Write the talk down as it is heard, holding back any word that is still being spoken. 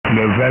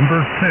November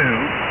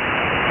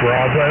 2,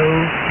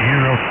 Bravo,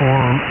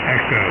 Uniform,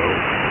 Echo,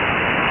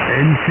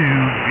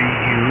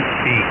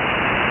 N2BUE.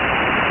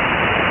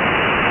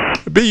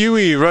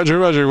 BUE, Roger,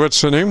 Roger, what's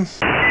the name?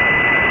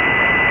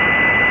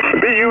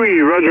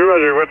 BUE, Roger,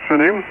 Roger, what's the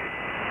name?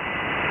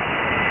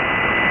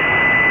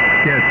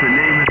 Yes, the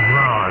name is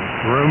Ron.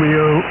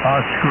 Romeo,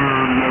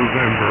 Oscar,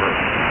 November.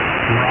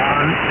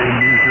 Ron in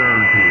New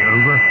Jersey,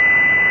 over.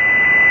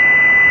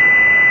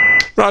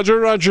 Roger,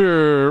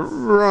 Roger,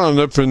 Ron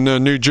up in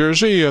New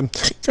Jersey.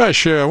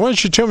 Gosh, why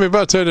don't you tell me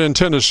about that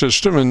antenna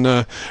system, and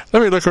let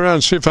me look around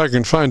and see if I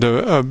can find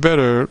a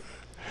better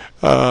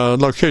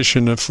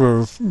location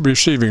for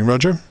receiving,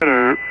 Roger.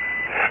 Better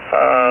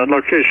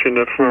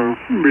location for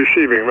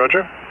receiving,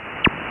 Roger.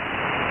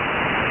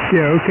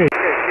 Yeah, okay.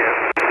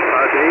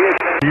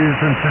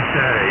 Using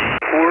today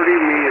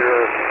 40-meter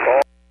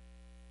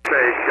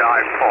all-phase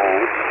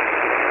dipole,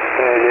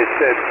 and it's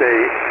at the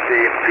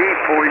feed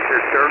points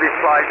are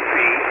 35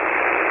 feet,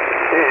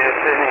 and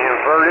it's in the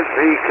inverted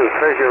V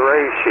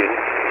configuration,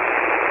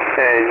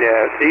 and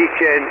each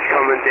end's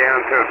coming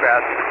down to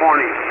about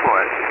 20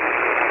 foot.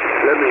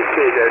 Let me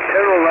see, the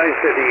total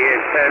length of the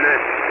antenna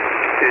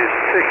is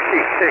 66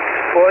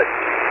 foot.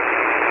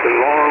 The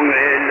long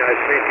end, I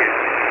think, is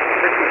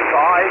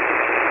 55.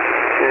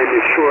 And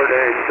the short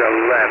end's 11.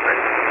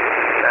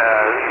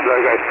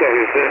 Like I said,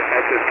 it's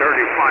at the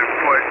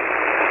 35-foot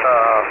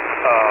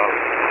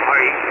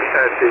height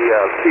at the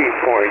feed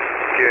point,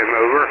 Jim,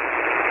 over.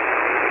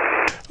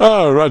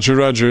 Oh, Roger,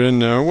 Roger.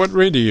 And what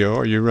radio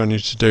are you running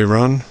today,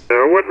 Ron?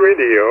 What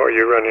radio are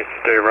you running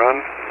today,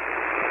 Ron?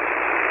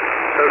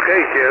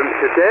 Okay, Jim.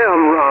 Today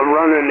I'm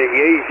running the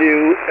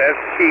Yaesu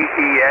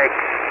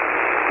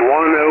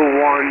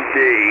FTDX-101D,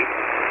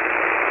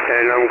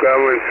 and I'm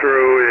going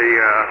through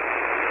the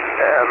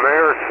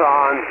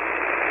Marathon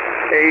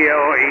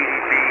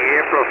AL80B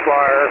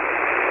amplifier.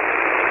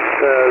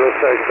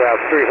 Looks like about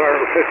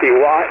 350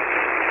 watts,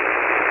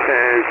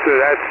 and so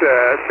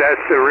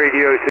that's the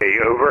radio today,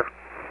 over.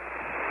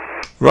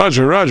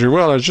 Roger, Roger.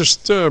 Well, I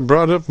just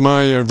brought up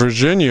my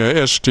Virginia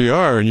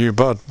SDR, and you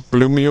about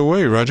blew me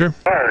away, Roger.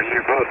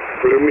 You about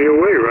blew me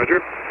away,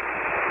 Roger.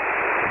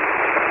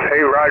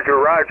 Hey, Roger,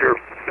 Roger.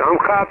 I'm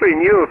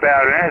copying you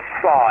about an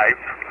S5,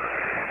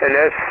 So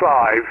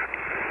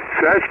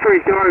that's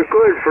pretty darn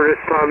good for this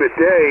time of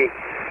day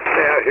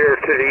out here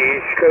to the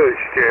East Coast,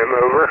 Jim,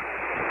 over.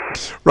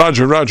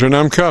 Roger, Roger, and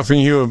I'm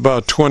copying you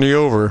about 20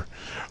 over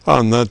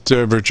on that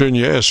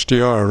Virginia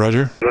SDR,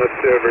 Roger.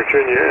 That's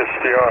Virginia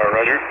SDR,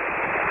 Roger.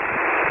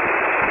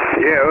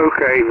 Yeah,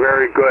 okay,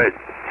 very good.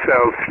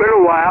 So it's been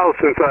a while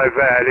since I've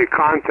had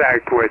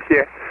contact with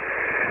you,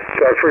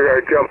 so I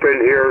figured I'd jump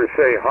in here and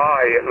say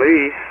hi at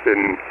least.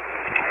 And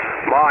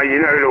my, you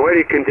know, the way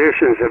the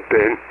conditions have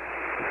been,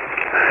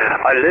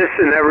 I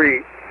listen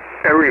every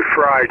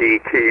Friday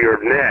to your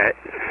net,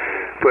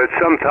 but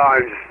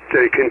sometimes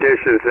the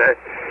conditions that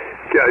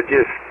are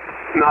just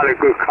not a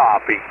good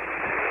copy,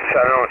 so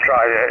I don't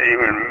try to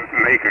even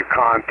make a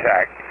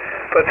contact.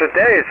 But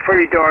today it's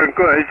pretty darn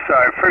good, so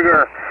I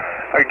figure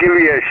I'd give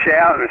you a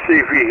shout and see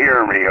if you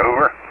hear me,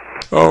 over.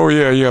 Oh,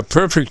 yeah,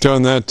 perfect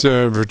on that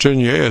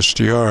Virginia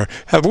SDR.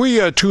 Have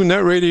we tuned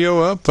that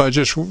radio up? I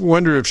just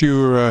wonder if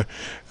you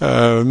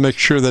make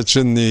sure that's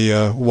in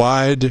the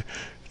wide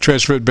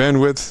transmit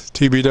bandwidth,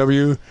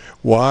 TBW,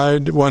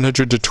 wide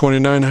 100 to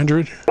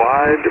 2900?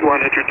 Wide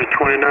 100 to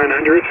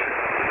 2900?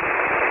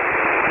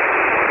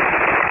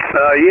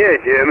 Yeah,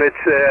 Jim, it's,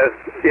 I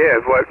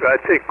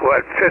think,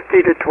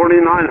 50 to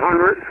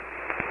 2900?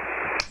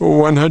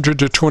 100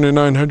 to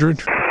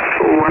 2900?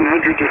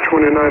 100 to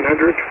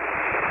 2900?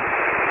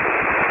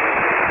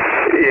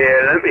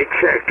 Yeah, let me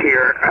check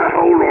here.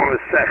 Hold on a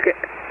second.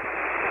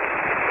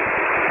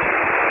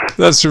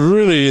 That's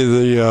really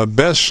the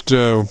best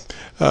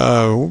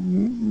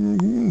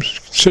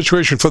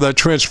situation for that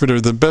transmitter,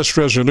 the best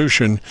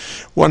resolution.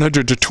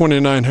 100 to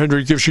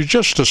 2900 gives you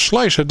just a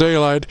slice of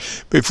daylight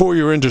before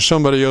you're into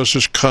somebody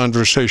else's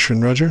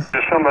conversation, Roger.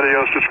 Somebody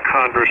else's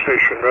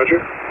conversation, Roger.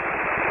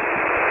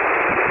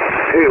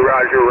 Hey,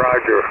 Roger.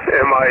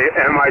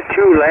 Am I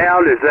too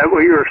loud? Is that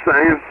what you were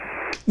saying?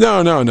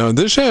 No.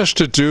 This has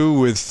to do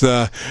with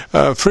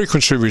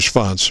frequency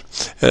response.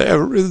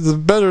 The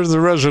better the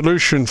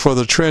resolution for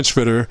the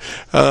transmitter,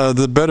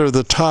 the better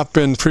the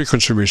top-end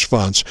frequency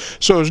response.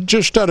 So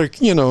just out of,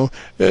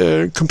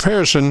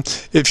 comparison,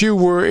 if you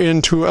were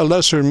into a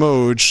lesser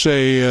mode,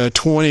 say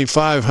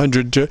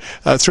 2500 to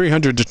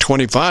 300 to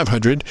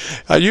 2500,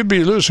 you'd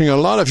be losing a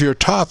lot of your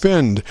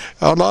top-end,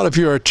 a lot of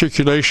your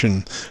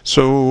articulation.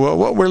 So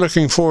what we're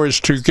looking for is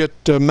to get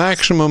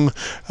maximum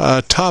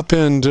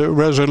top-end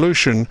resolution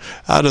resolution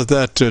out of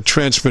that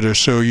transmitter,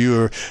 so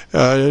you're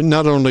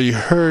not only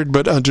heard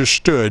but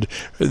understood.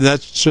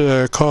 That's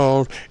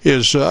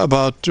is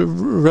about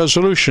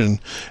resolution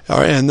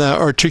and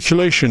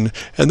articulation,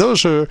 and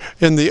those are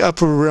in the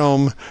upper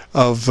realm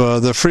of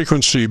the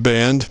frequency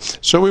band.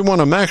 So we want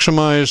to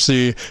maximize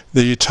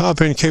the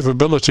top-end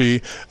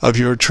capability of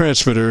your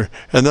transmitter,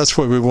 and that's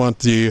why we want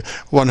the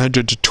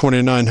 100 to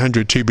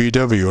 2900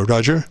 TBW.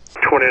 Roger?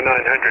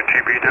 2900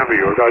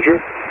 TBW. Roger.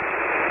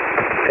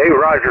 Hey,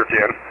 Roger,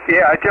 Jim.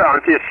 Yeah, I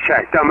just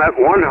checked. I'm at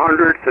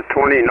 100 to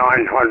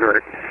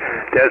 2900.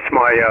 That's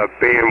my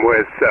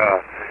bandwidth,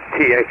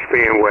 TX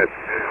bandwidth.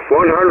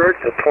 100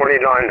 to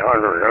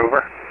 2900.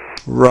 Over.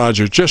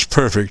 Roger. Just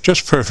perfect.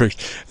 Just perfect.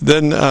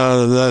 Then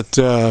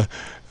that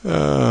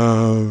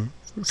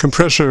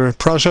compressor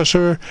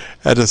processor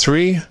at a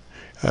 3.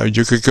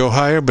 You could go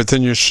higher, but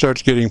then you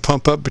start getting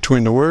pump up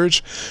between the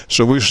words.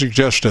 So we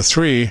suggest a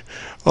 3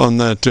 on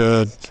that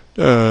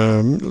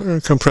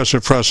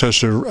compressor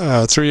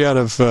processor. 3 out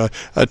of a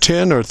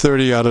 10 or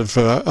 30 out of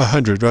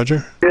 100,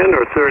 Roger? 10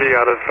 or 30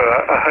 out of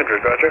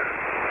 100, Roger.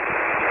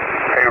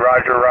 Hey,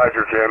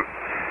 Roger, Jim.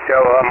 So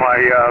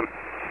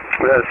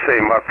let's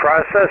see, my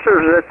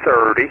processor's at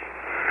 30,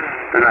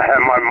 and I have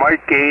my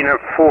mic gain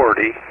at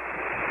 40,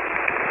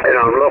 and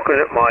I'm looking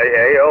at my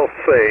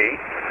ALC.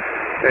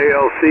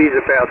 ALC is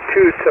about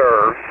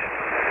 2/3,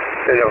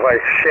 and if I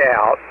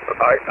shout,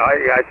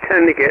 I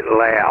tend to get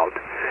loud.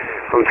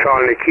 I'm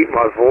trying to keep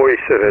my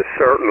voice at a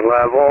certain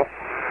level.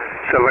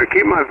 So if I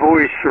keep my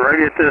voice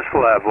right at this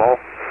level,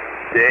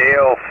 the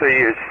ALC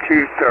is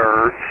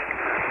 2/3,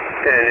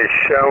 and it's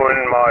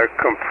showing my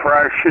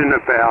compression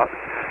about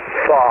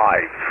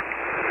 5.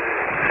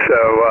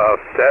 So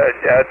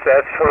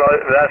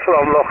that's what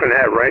I'm looking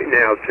at right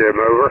now, Jim.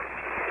 Over.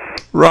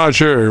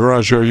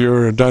 Roger,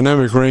 your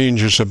dynamic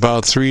range is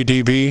about 3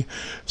 dB,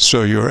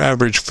 so your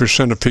average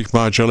percent of peak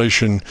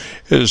modulation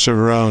is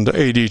around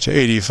 80 to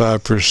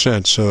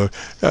 85%. So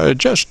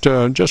just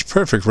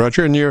perfect,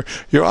 Roger. And your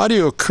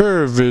audio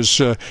curve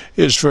is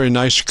very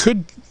nice.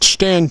 Could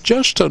stand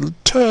just a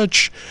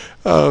touch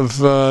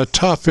of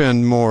top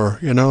end more.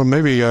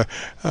 Maybe a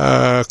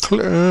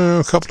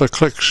couple of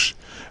clicks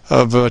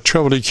of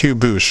treble EQ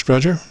boost,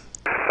 Roger.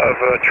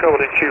 Treble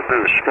EQ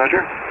boost,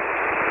 Roger.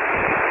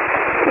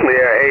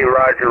 Yeah, hey,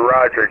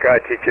 Roger,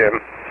 got you, Jim.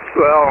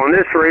 Well, on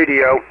this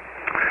radio,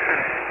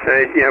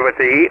 with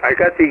I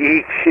got the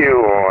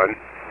EQ on,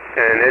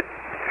 and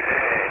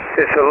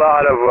it's a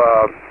lot of,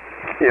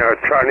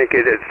 trying to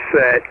get it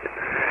set.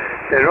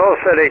 And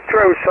also they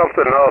throw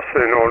something else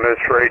in on this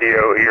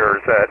radio here,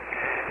 that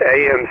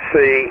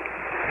AMC,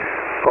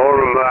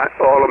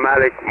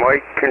 automatic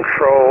mic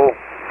control,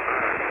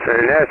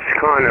 and that's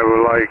kind of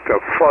like a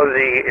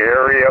fuzzy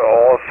area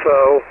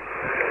also.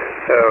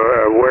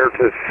 Where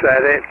to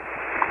set it.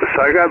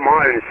 So I got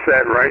mine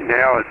set right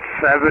now at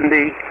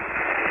 70,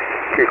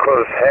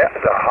 because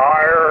the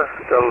higher,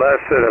 the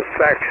less it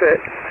affects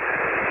it.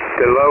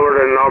 The lower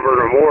the number,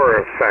 the more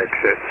it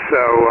affects it.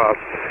 So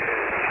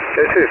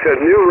this is a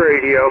new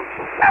radio,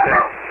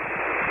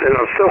 and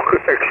I'm still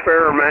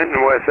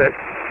experimenting with it.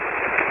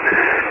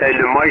 And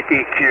the mic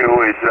EQ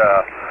is,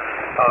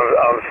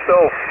 I'm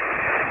still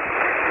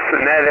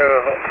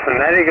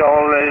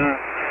phonetically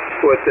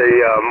with the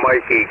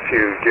mic EQ,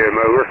 Jim.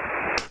 Over.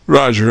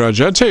 Roger. I'll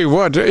tell you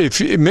what, if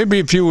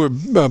you were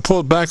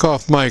pulled back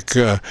off mic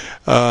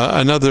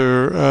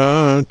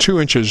another 2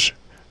 inches,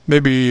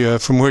 maybe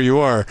from where you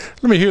are,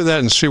 let me hear that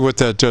and see what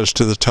that does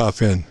to the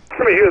top end.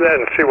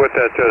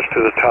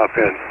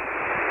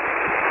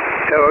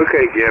 Oh,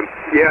 okay, Jim.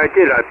 Yeah, I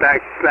did. I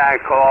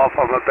back off.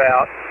 I'm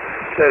about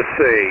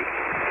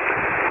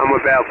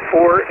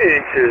 4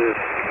 inches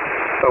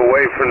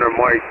away from the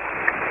mic.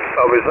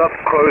 I was up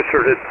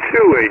closer to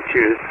 2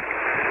 inches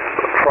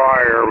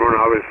prior when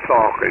I was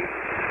talking.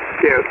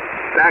 Yeah,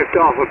 backed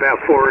off about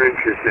 4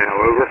 inches now.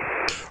 Over.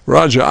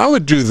 Roger, I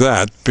would do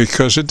that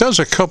because it does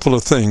a couple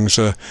of things.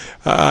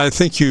 I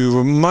think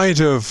you might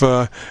have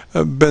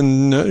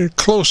been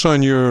close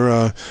on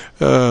your,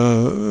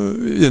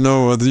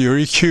 your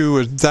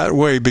EQ that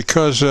way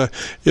because,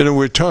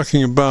 we're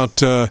talking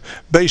about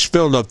bass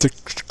buildup. The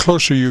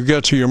closer you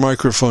get to your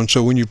microphone,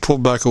 so when you pull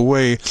back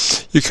away,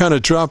 you kind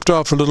of dropped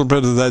off a little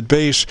bit of that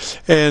bass,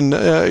 and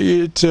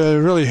it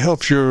really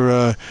helps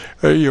your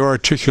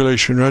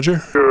articulation,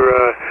 Roger.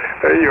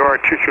 Your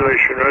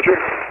articulation, Roger.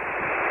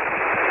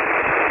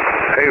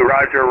 Hey,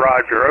 Roger.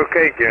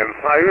 Okay, Jim.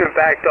 I even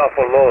backed off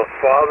a little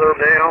farther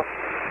now.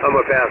 I'm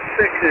about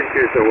 6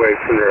 inches away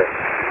from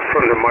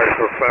the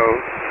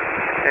microphone,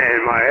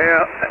 and my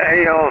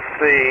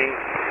ALC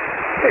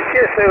is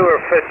just over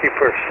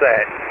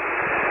 50%.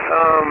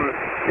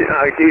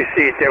 I do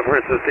see a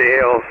difference with the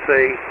ALC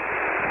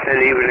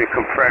and even the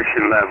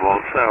compression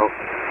level. So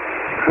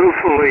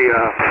hopefully,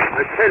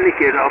 I tend to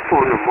get up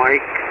on the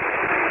mic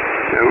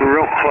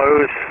real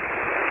close,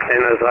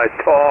 and as I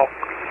talk,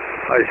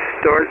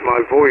 my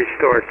voice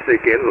starts to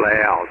get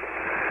loud.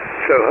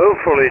 So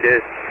hopefully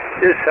this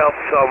helps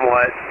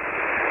somewhat.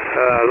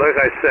 Like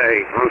I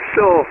say, I'm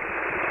still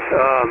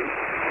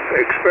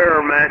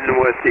experimenting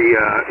with the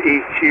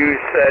EQ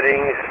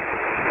settings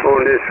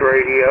on this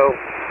radio.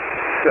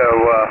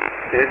 So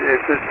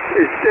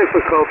it's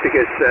difficult to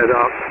get set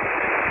up,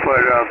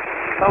 but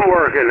I'm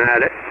working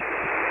at it.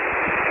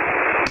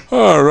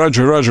 Oh,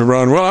 Roger,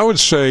 Ron. Well, I would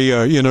say,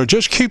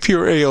 just keep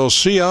your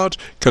ALC out,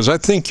 because I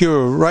think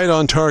you're right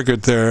on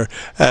target there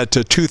at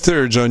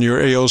 2/3 on your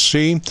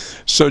ALC.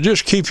 So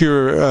just keep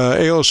your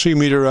ALC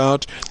meter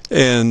out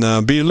and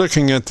be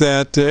looking at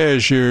that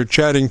as you're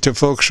chatting to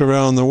folks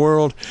around the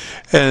world.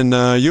 And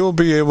you'll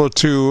be able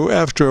to,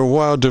 after a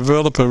while,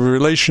 develop a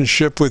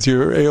relationship with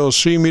your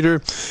ALC meter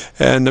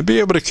and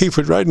be able to keep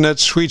it right in that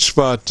sweet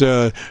spot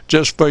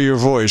just by your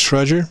voice,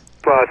 Roger?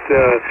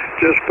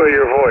 Just by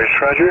your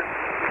voice, Roger?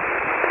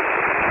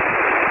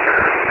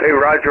 Hey,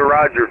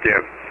 Roger,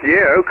 Jim.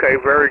 Yeah, okay,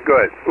 very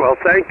good. Well,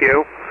 thank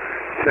you.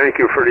 Thank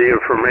you for the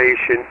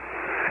information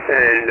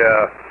and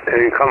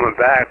coming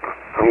back.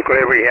 I'm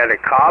glad we had a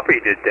copy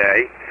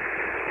today.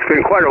 It's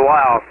been quite a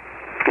while,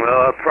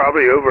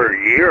 probably over a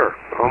year,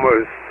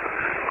 almost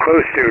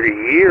close to a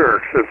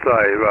year since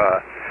I've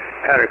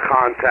had a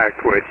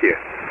contact with you.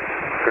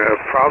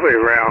 Probably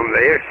around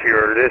last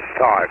year this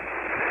time.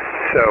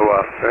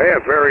 So, yeah,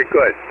 very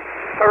good.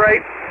 All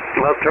right,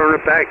 I'll turn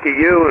it back to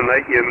you and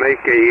let you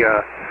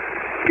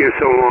give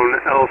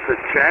someone else a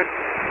check.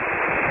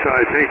 So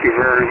I thank you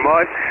very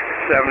much.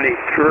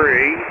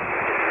 73,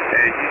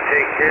 and you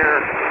take care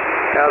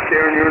out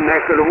there in your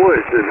neck of the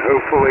woods, and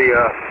hopefully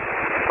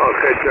I'll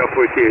catch up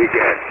with you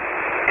again.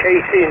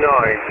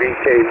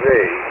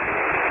 KC9VKV,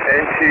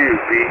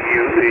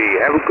 N2BUE.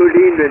 Have a good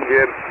evening,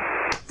 Jim.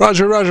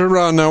 Roger,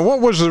 Ron. Now,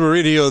 what was the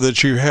radio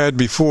that you had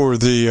before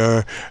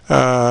the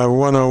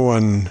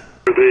 101?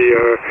 The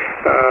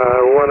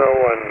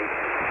 101.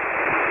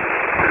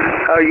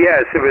 Oh,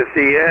 yes, it was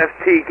the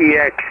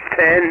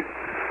FTDX-10.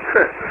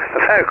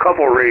 I've had a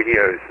couple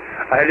radios.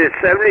 I had a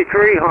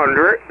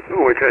 7300,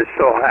 which I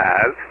still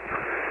have.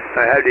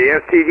 I had the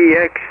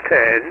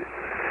FTDX-10,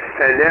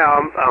 and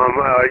now I'm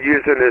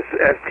using this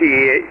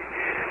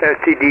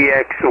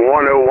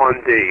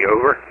FTDX-101D.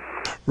 Over.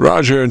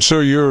 Roger, and so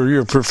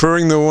you're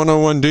preferring the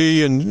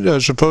 101D and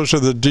as opposed to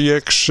the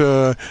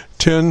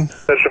DX-10?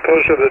 As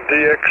opposed to the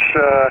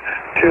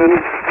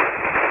DX-10?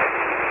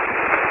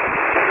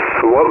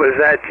 What was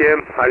that,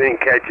 Jim? I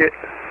didn't catch it.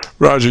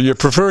 Roger, you're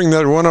preferring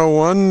that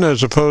 101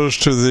 as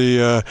opposed to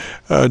the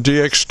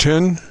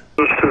DX-10?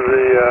 Opposed to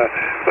the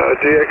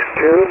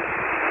DX-10?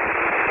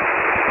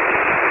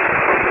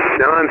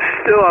 Now I'm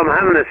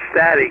having a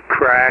static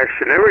crash,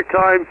 and every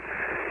time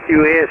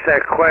you ask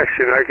that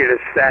question, I get a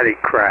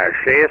static crash.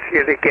 Ask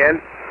it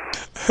again.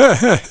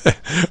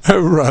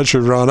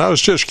 Roger, Ron. I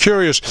was just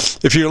curious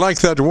if you like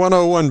that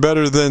 101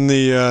 better than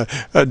the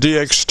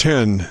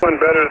DX-10. One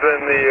better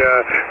than the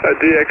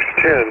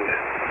DX-10.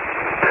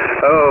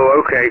 Oh,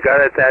 okay.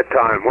 Got it that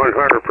time.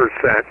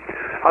 100%.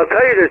 I'll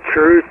tell you the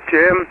truth,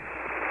 Jim.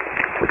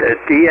 The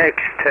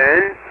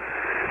DX-10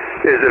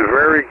 is a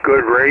very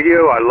good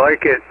radio. I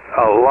like it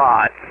a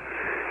lot.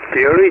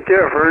 The only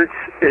difference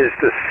is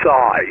the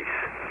size.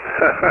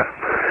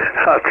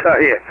 I'll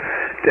tell you,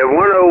 the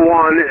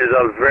 101 is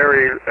a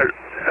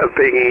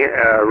big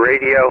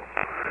radio,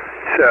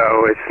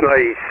 so it's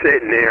nice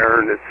sitting there,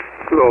 and it's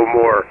a little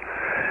more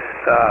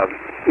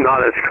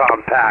not as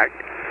compact.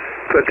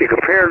 But to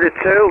compare the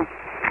two,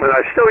 and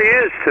I still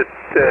use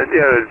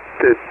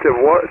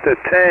the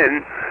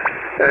 10.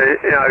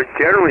 I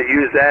generally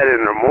use that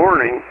in the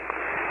morning,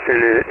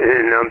 and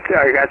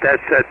I got that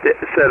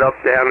set up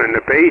down in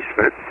the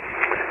basement.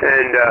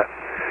 And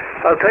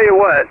I'll tell you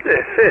what,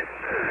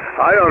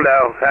 I don't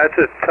know. That's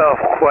a tough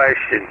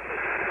question.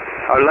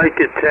 I like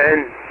the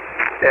 10,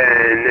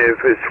 and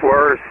if it's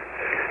worth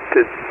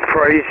the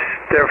price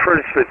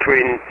difference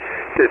between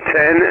the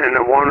 10 and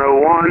the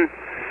 101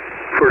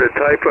 for the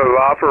type of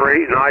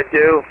operating I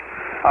do,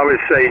 I would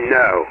say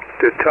no.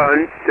 The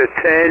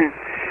 10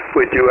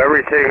 would do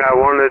everything I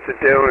wanted to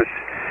do. It's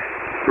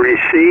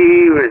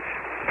receive. It's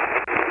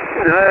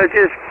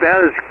just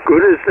about as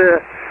good as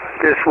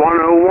this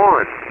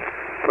 101.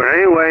 But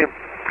anyway,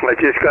 I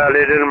just got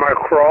it in my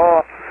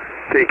crawl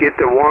to get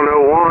the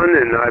 101,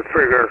 and I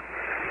figure,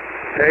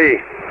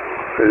 hey,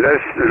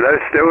 let's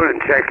do it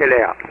and check it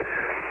out.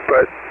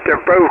 But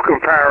they're both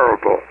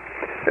comparable.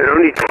 The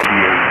only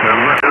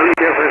difference is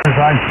the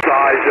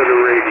size of the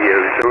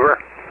radios. Over.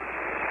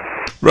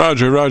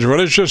 Roger. Well,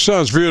 it just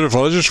sounds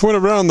beautiful. I just went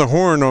around the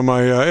horn on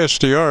my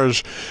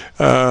SDRs,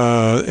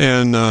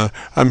 and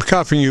I'm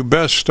copying you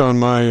best on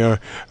my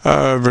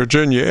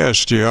Virginia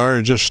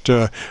SDR, just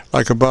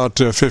like about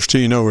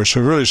 15 over.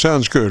 So it really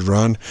sounds good,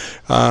 Ron.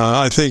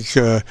 I think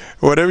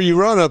whatever you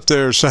run up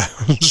there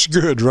sounds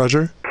good,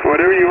 Roger.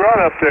 Whatever you run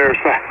up there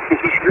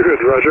sounds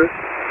good, Roger.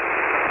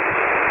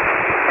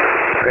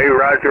 Hey,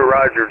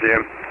 Roger,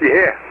 Jim.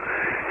 Yeah.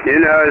 You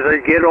know, as I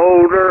get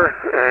older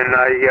and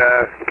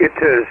I get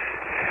to a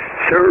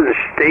certain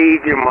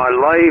stage in my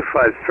life,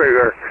 I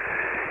figure,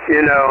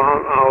 you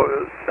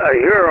know, I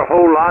hear a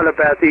whole lot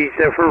about these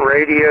different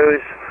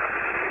radios,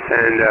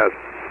 and I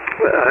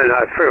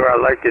figure I'd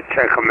like to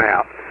check them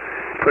out.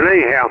 But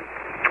anyhow,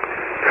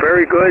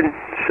 Very good,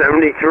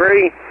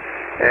 73,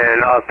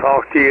 and I'll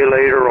talk to you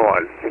later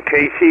on.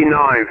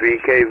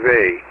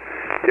 KC9VKV.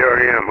 There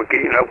I am. I'm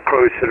getting up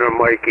close to the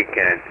mic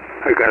again.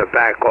 I got to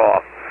back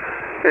off.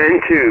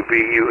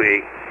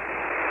 N2BUE.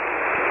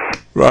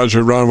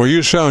 Roger, Ron. Well,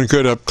 you sound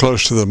good up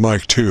close to the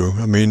mic, too.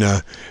 I mean,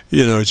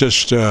 you know,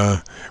 just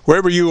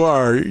wherever you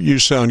are, you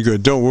sound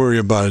good. Don't worry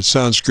about it.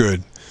 Sounds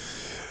good.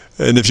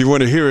 And if you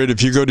want to hear it,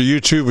 if you go to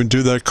YouTube and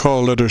do that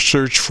call letter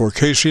search for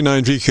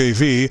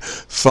KC9VKV,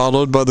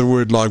 followed by the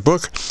word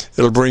logbook,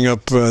 it'll bring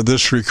up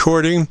this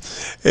recording,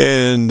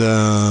 and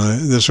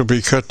this will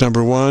be cut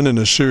number 1 in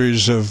a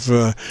series of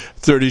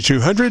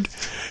 3,200,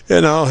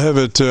 and I'll have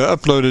it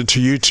uploaded to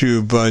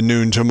YouTube by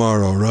noon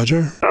tomorrow.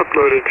 Roger?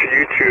 Uploaded to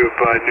YouTube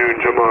by noon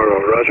tomorrow.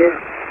 Roger?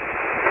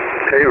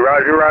 Hey,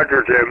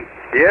 Roger, Jim.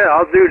 Yeah,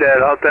 I'll do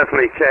that. I'll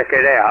definitely check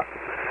it out.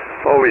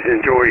 Always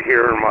enjoy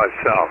hearing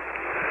myself.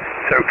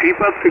 So keep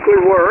up the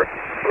good work.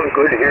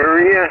 Good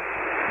hearing you.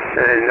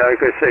 And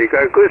like I say,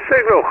 got a good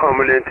signal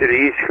coming into the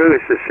East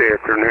Coast this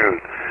afternoon.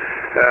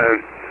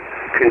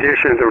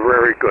 Conditions are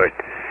very good.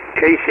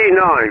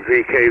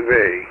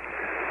 KC9VKV.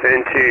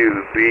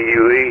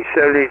 N2BUE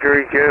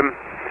 73, Jim.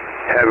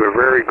 Have a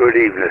very good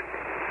evening.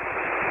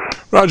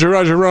 Roger,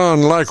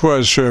 Ron.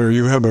 Likewise, sir.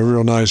 You have a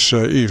real nice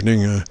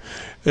evening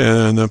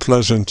and a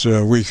pleasant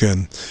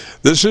weekend.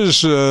 This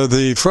is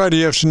the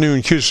Friday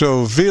afternoon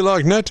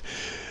Qso-Vlog net.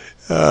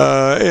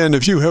 And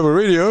if you have a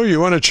radio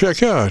you want to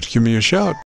check out, give me a shout.